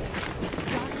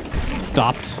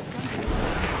stopped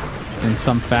in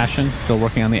some fashion. Still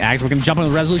working on the Ags. We're going to jump on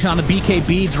the Resolution on the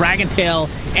BKB. Dragon Tail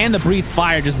and the Breathe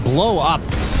Fire just blow up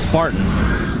Spartan.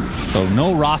 So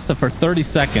no Rasta for 30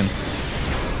 seconds.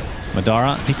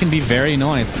 Madara, he can be very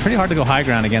annoying. It's pretty hard to go high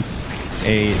ground against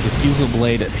a Diffusal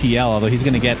Blade PL, although he's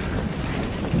going to get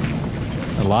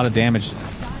a lot of damage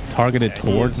targeted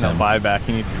towards him. No buyback.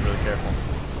 He needs to be really careful.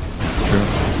 That's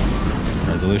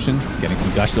true. Resolution getting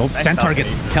some gush. Oh, Nice Centaur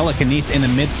gets telekinesis in the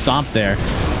mid stomp there.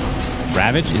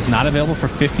 Ravage is not available for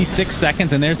 56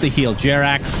 seconds, and there's the heal.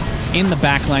 Jerax in the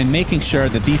back line, making sure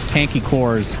that these tanky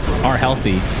cores are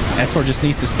healthy. S4 just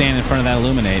needs to stand in front of that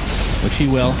Illuminate, which he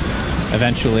will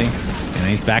eventually. And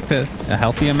he's back to a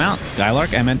healthy amount. Skylark,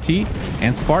 MNT,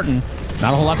 and Spartan.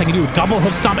 Not a whole lot they can do. Double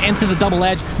hook stomp into the double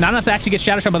edge. Not enough to actually get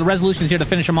Shadow Shot, but the Resolution is here to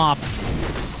finish him off.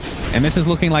 And this is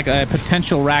looking like a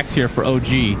potential Rax here for OG.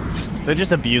 They're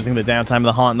just abusing the downtime of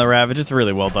the Haunt and the Ravage. It's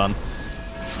really well done.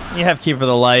 You have Keeper of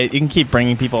the Light. You can keep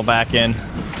bringing people back in.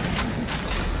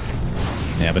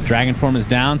 Yeah, but Dragon Form is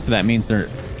down, so that means they're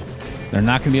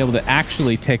not going to be able to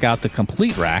actually take out the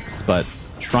complete Rax, but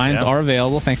Shrines are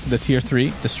available thanks to the Tier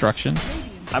 3 Destruction.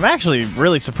 I'm actually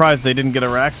really surprised they didn't get a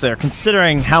Rax there,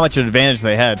 considering how much advantage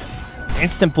they had.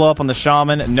 Instant blow up on the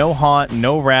Shaman, no Haunt,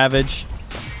 no Ravage.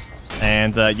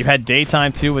 And you had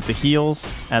Daytime too with the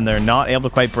heals, and they're not able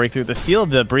to quite break through. The steal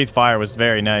of the Breathe Fire was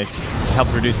very nice. It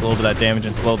helped reduce a little bit of that damage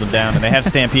and slow them down. And they have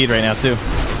Stampede right now too.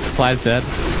 Fly's dead.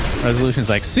 Resolution's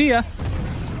like, see ya!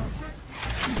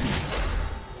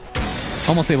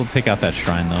 Almost able to take out that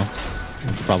Shrine though.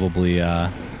 Probably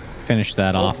finish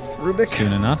that off Rubik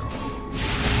soon enough.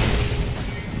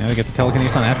 Now we get the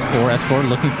telekinesis on S4. S4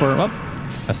 looking for... Oh,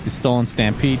 that's the stolen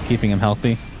Stampede, keeping him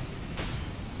healthy.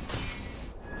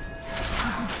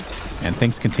 And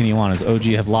things continue on as OG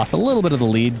have lost a little bit of the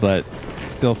lead, but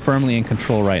still firmly in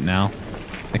control right now.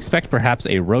 Expect perhaps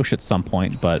a Roche at some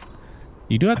point, but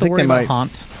you do have to worry about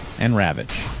Haunt and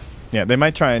Ravage. Yeah, they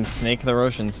might try and snake the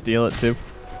Roche and steal it too.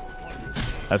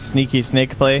 A sneaky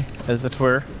snake play, as it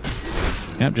were.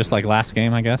 Yep, just like last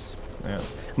game, I guess. Yeah.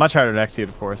 Much harder to execute,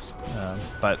 of course.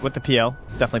 But with the PL,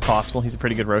 it's definitely possible. He's a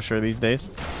pretty good Rocher these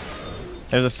days.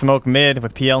 There's a smoke mid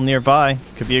with PL nearby.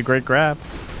 Could be a great grab.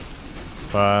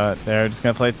 But they're just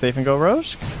going to play it safe and go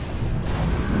Roche.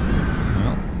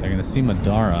 Well, they're going to see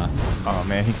Madara. Oh,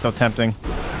 man, he's so tempting.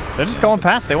 They're just going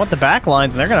past. They want the back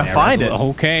lines, and they're going to find it.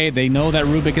 Okay, they know that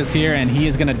Rubik is here, and he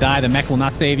is going to die. The mech will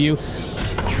not save you.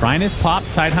 Shrine is popped.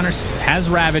 Tidehunter has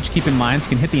Ravage. Keep in mind, he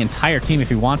can hit the entire team if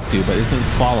he wants to, but this is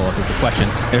follow-up is the question.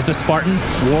 There's a Spartan.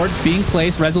 Wards being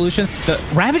placed. Resolution. The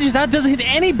Ravage is out. Doesn't hit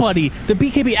anybody. The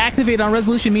BKB activated on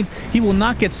Resolution means he will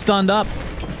not get stunned up.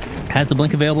 Has the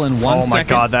blink available in 1 second. Oh my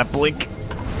god, that blink.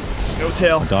 No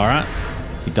tail. Madara.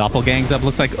 He doppelgangs up.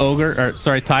 Looks like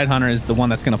Tidehunter is the one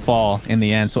that's going to fall in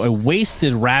the end. So a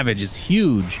wasted Ravage is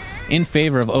huge in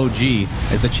favor of OG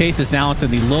as the chase is now into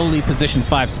the lowly position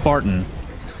 5 Spartan.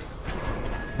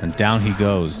 And down he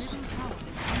goes.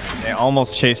 They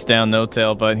almost chased down No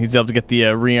Tail, but he's able to get the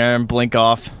rearm blink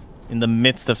off in the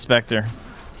midst of Spectre.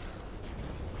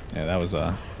 Yeah, that was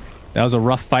a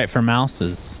rough fight for Mouse.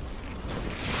 As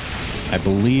I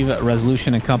believe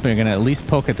Resolution and company are going to at least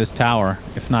poke at this tower,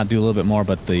 if not do a little bit more,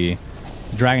 but the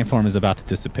Dragon Form is about to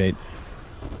dissipate.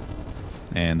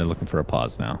 And they're looking for a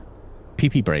pause now.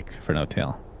 PP break for No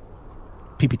Tail.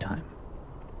 PP time.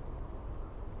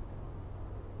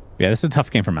 Yeah, this is a tough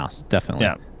game for Mouse, definitely.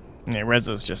 Yeah,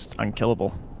 Rezo's just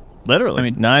unkillable. Literally. I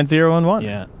mean, 9-0-1-1.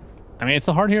 Yeah. I mean, it's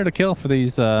a hard hero to kill for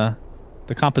these, the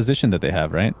composition that they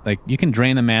have, right? Like, you can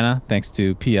drain the mana thanks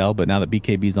to PL, but now that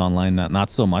BKB's online,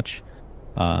 not so much.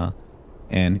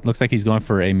 And it looks like he's going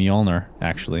for a Mjolnir,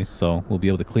 actually, so we'll be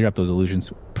able to clear up those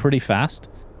illusions pretty fast.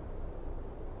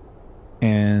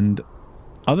 And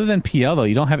other than PL, though,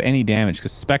 you don't have any damage,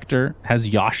 because Spectre has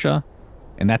Yasha,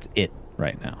 and that's it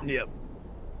right now. Yep.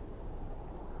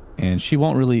 And she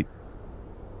won't really...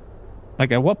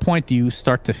 Like, at what point do you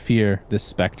start to fear this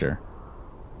Spectre?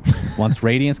 Once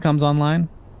Radiance comes online?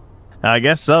 I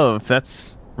guess so, if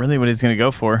that's really what he's going to go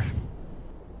for.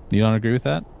 You don't agree with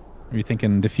that? Are you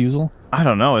thinking Diffusal? I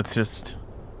don't know. It's just...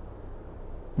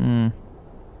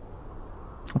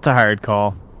 It's a hard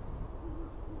call.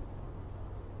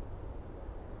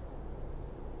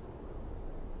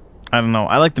 I don't know.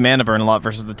 I like the mana burn a lot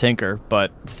versus the Tinker,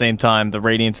 but at the same time, the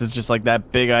Radiance is just like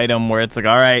that big item where it's like,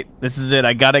 all right, this is it.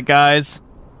 I got it, guys.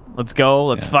 Let's go.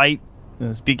 Let's fight.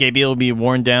 This BKB will be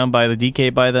worn down by the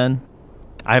DK by then.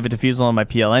 I have a Diffusal on my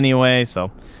PL anyway,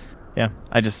 so yeah.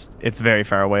 It's very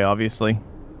far away, obviously.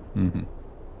 Mm-hmm.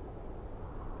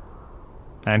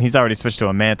 And he's already switched to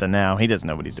a Manta now. He doesn't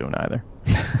know what he's doing either.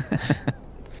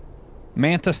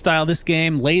 Manta style this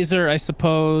game. Laser, I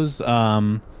suppose.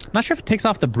 Not sure if it takes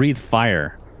off the breathe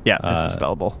fire. Yeah, this is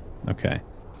spellable. Okay.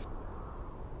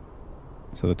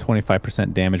 So the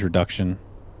 25% damage reduction.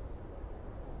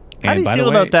 How do you feel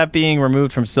about that being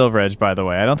removed from Silver Edge, by the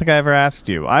way? I don't think I ever asked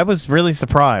you. I was really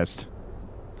surprised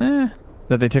that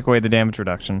they took away the damage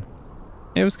reduction.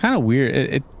 It was kind of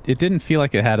weird. It didn't feel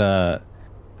like it had a...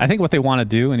 I think what they want to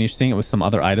do, and you're seeing it with some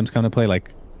other items come to play,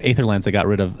 like Aether Lens, they got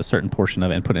rid of a certain portion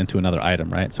of it and put it into another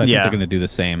item, right? So I think they're going to do the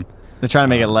same. They're trying to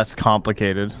make it less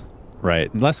complicated.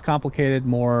 Right. Less complicated,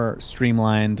 more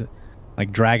streamlined.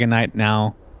 Like Dragon Knight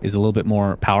now is a little bit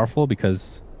more powerful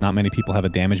because not many people have a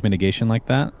damage mitigation like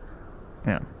that.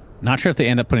 Yeah. Not sure if they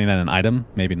end up putting that in an item.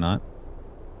 Maybe not.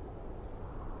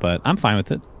 But I'm fine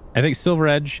with it. I think Silver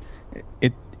Edge,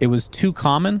 it was too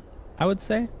common, I would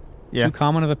say. Yeah. Too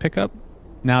common of a pickup.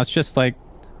 Now it's just like,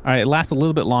 all right, it lasts a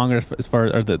little bit longer as far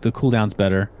as the cooldown's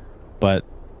better, but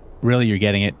really you're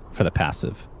getting it for the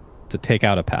passive, to take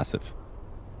out a passive.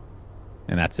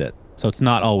 And that's it. So it's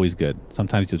not always good.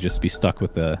 Sometimes you'll just be stuck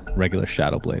with the regular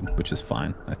Shadow Blade, which is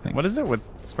fine, I think. What is it with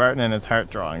Spartan and his heart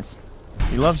drawings?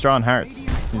 He loves drawing hearts.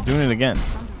 He's doing it again.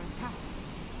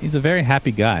 He's a very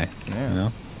happy guy. Yeah. You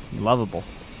know? Lovable.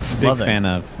 Big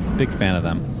fan of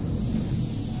them.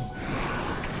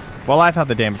 Well, I thought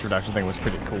the damage reduction thing was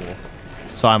pretty cool.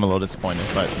 So I'm a little disappointed,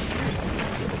 but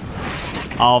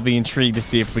I'll be intrigued to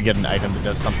see if we get an item that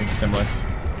does something similar.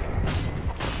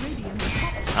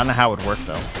 I don't know how it would work,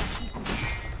 though.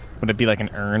 Would it be like an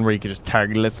urn where you could just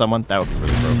target it at someone? That would be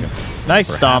really broken.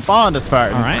 Nice stomp on to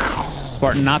Spartan. All right.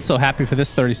 Spartan not so happy for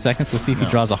this 30 seconds. We'll see if he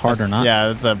draws a heart or not. Yeah,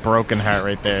 that's a broken heart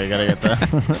right there. You gotta get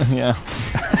that.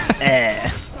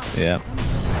 Yeah. Yeah.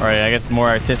 All right, I guess more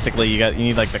artistically, you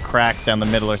need like the cracks down the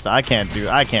middle or so. I can't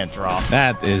draw.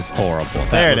 That is horrible. That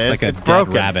there it is. Like a it's dead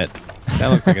broken. Rabbit. That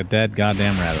looks like a dead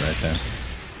goddamn rabbit right there.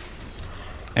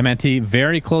 MNT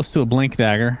very close to a blink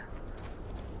dagger.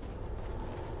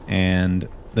 And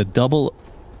the double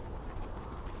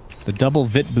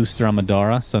Vit booster on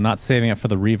Madara, so not saving it for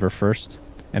the Reaver first.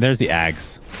 And there's the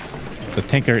Ags. So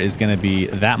Tinker is going to be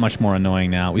that much more annoying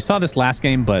now. We saw this last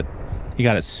game, but he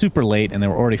got it super late, and they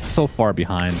were already so far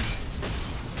behind.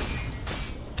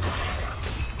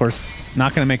 Of course,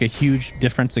 not going to make a huge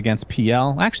difference against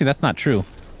PL. Actually, that's not true.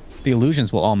 The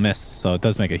illusions will all miss, so it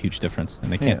does make a huge difference,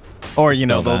 and they can't. Yeah. Or, you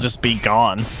know, they'll just be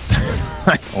gone.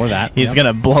 Or that. He's going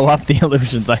to blow up the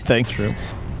illusions, I think. True.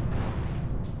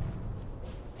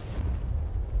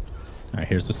 All right,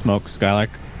 here's the smoke, Skylark.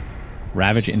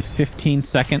 Ravage in 15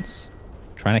 seconds.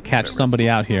 Trying to catch somebody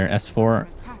out here. S4.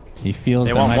 He feels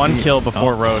they want one kill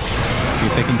before Roche. See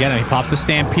if they can get him. He pops the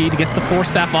Stampede, gets the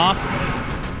 4-staff off,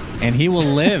 and he will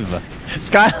live.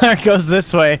 Skylark goes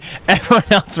this way. Everyone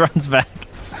else runs back.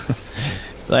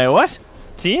 It's like, what?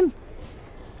 Team?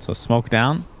 So smoke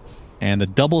down, and the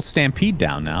double Stampede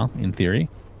down now, in theory.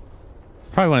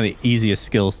 Probably one of the easiest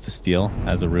skills to steal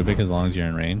as a Rubik, as long as you're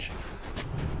in range.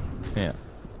 Yeah.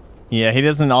 Yeah, he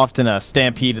doesn't often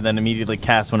Stampede and then immediately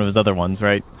cast one of his other ones,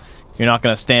 right? You're not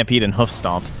going to Stampede and Hoof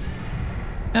Stomp.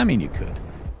 I mean, you could.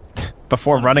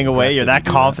 Before running away, you're that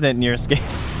confident in your escape.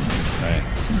 Right.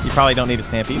 You probably don't need a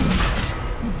Stampede.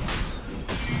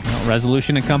 Well,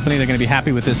 Resolution and company, they're going to be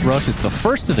happy with this Roche. It's the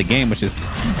first of the game, which is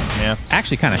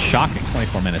actually kind of shocking,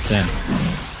 24 minutes in.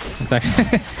 It's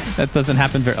actually that doesn't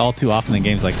happen all too often in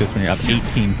games like this when you're up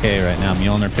 18k right now.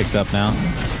 Mjolnir picked up now.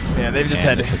 Yeah, they've just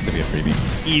had to be a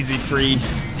freebie. Easy free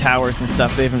towers and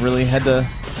stuff. They haven't really had a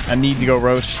need to go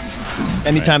Roche.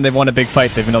 Anytime they've won a big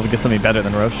fight, they've been able to get something better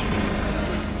than Roche.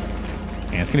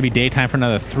 And it's going to be daytime for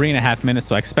another 3.5 minutes,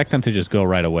 so I expect them to just go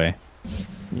right away.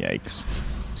 Yikes.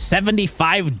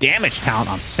 75 damage count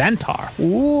on Centaur.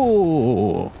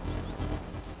 Ooh.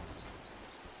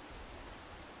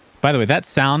 By the way, that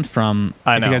sound from,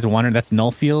 if you guys are wondering, that's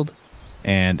Nullfield,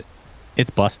 and it's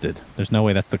busted. There's no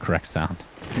way that's the correct sound.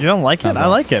 You don't like it? I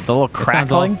like it. The little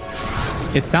crackling.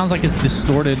 It sounds like it's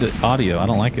distorted audio. I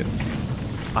don't like it.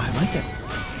 I like it.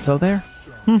 So there.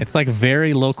 It's like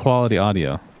very low quality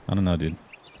audio. I don't know, dude.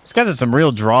 These guys are some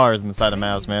real drawers inside of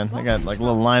Mouse, man. They got like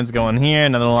little lines going here,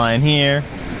 another line here.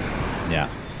 Yeah.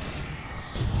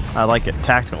 I like it.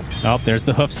 Tactical. Oh, there's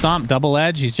the hoof stomp, double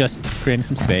edge. He's just creating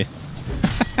some space.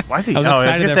 Why is he? I was excited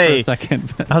gonna there for say. a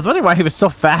second. I was wondering why he was so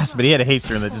fast, but he had a haste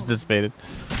rune that just dissipated.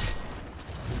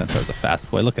 Centaur's a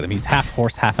fast boy. Look at him. He's half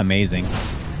horse, half amazing.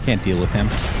 Can't deal with him.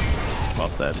 Well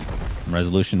said.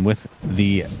 Resolution with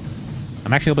the...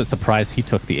 I'm actually a little bit surprised he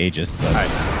took the Aegis. But... All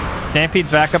right.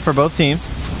 Stampede's back up for both teams.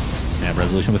 Yeah,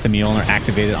 Resolution with the Mjolnir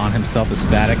activated on himself, the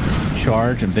static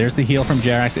charge. And there's the heal from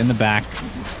Jerax in the back.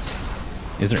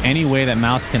 Is there any way that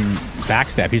Mouse can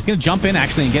backstab? He's going to jump in,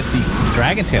 actually, and get the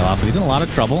Dragon Tail off, but he's in a lot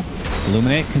of trouble.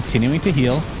 Illuminate continuing to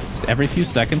heal. Just every few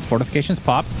seconds, fortifications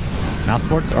pop.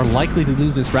 Mousesports are likely to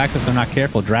lose this Rax if they're not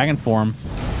careful. Dragon form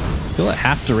still at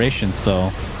half duration,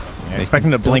 so... Yeah, expect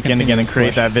him to blink in again and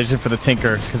create that vision for the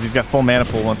Tinker, because he's got full mana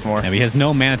pool once more. Yeah, he has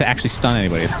no mana to actually stun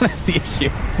anybody. That's the issue.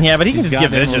 Yeah, but he can just give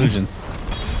vision. Illusions.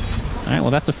 All right,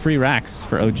 well, that's a free Rax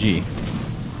for OG.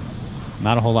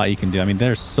 Not a whole lot you can do. I mean,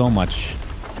 there's so much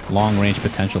long-range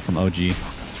potential from OG. He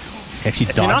actually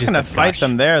dodges. You're not going to fight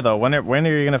them there, though. When are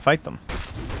you going to fight them?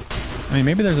 I mean,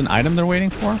 maybe there's an item they're waiting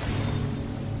for?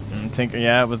 Tinker,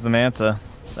 yeah, it was the Manta.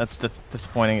 That's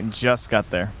disappointing. It just got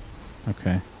there.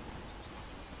 Okay.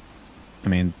 I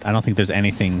mean, I don't think there's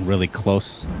anything really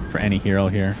close for any hero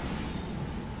here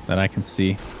that I can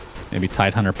see. Maybe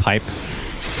Tidehunter Pipe.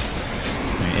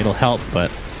 I mean, it'll help,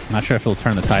 but I'm not sure if it'll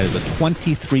turn the tide. There's a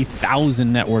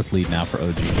 23,000 net worth lead now for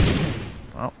OG.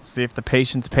 Well, see if the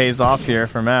patience pays off here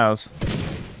for Mouse.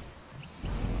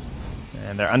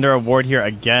 And they're under a ward here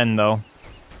again, though.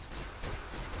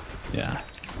 Yeah.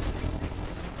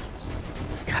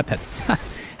 God, that's...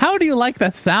 How do you like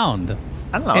that sound?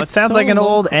 I don't know. It sounds like an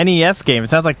old NES game. It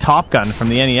sounds like Top Gun from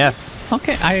the NES.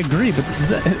 Okay, I agree, but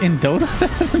in Dota,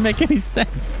 that doesn't make any sense.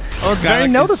 Oh, it's very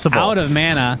noticeable. Out of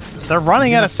mana. They're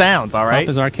running out of sounds, all right?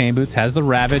 His Arcane Boots has the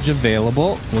Ravage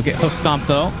available. We'll get Hoof Stomp,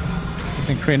 though. We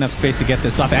can create enough space to get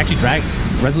this off. Actually,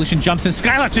 Resolution jumps in.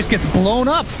 Skylark just gets blown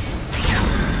up.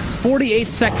 48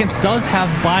 seconds does have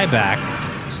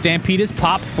buyback. Stampede is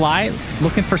popped. Fly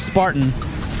looking for Spartan.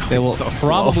 They will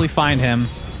probably find him,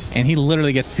 and he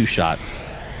literally gets two-shot.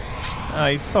 Oh,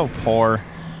 he's so poor.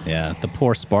 Yeah, the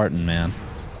poor Spartan, man.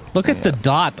 Look at the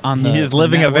dot on the... He's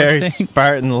living a very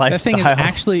Spartan lifestyle. That thing is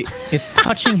actually... It's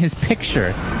touching his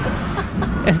picture.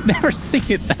 I've never seen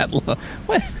it that low.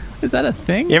 What? Is that a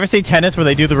thing? You ever see tennis where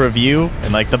they do the review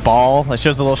and like the ball that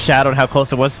shows a little shadow and how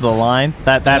close it was to the line?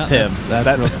 That's him.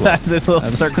 That's real close. That's this little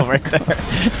circle right there.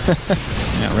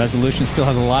 Yeah, Resolution still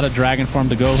has a lot of Dragon form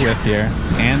to go with here.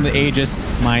 And the Aegis,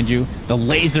 mind you. The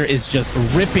laser is just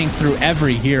ripping through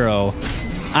every hero.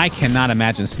 I cannot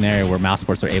imagine a scenario where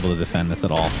Mousesports are able to defend this at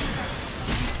all.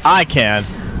 I can.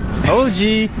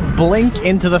 OG, blink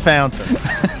into the fountain.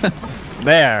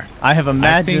 There. I have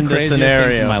imagined a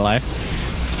scenario in my life.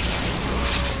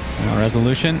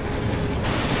 Resolution.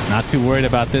 Not too worried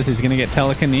about this. He's going to get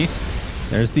telekinesis.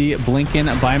 There's the Blinken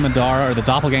by Madara, or the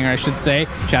Doppelganger, I should say.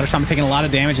 Shadow Shaman taking a lot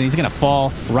of damage, and he's going to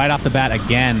fall right off the bat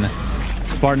again.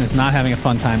 Spartan is not having a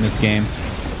fun time this game.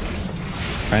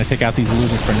 Trying to take out these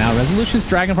illusions for now. Resolution's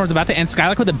Dragon Form is about to end.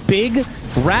 Skylark with a big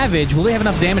Ravage. Will they have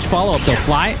enough damage follow-up, though?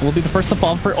 Fly will be the first to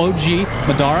fall for OG.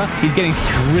 Madara, he's getting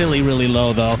really, really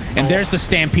low, though. And there's the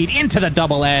Stampede into the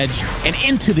double edge and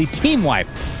into the team wipe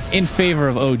in favor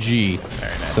of OG. Very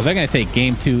nice. So they're going to take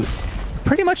game 2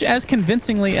 pretty much as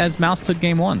convincingly as Mouse took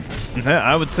game 1. Yeah,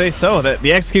 I would say so.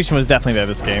 The execution was definitely there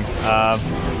this game.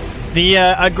 The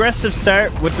aggressive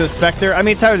start with the Spectre, I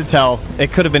mean, it's hard to tell.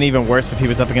 It could have been even worse if he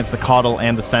was up against the Caudal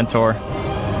and the Centaur.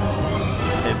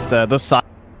 Those side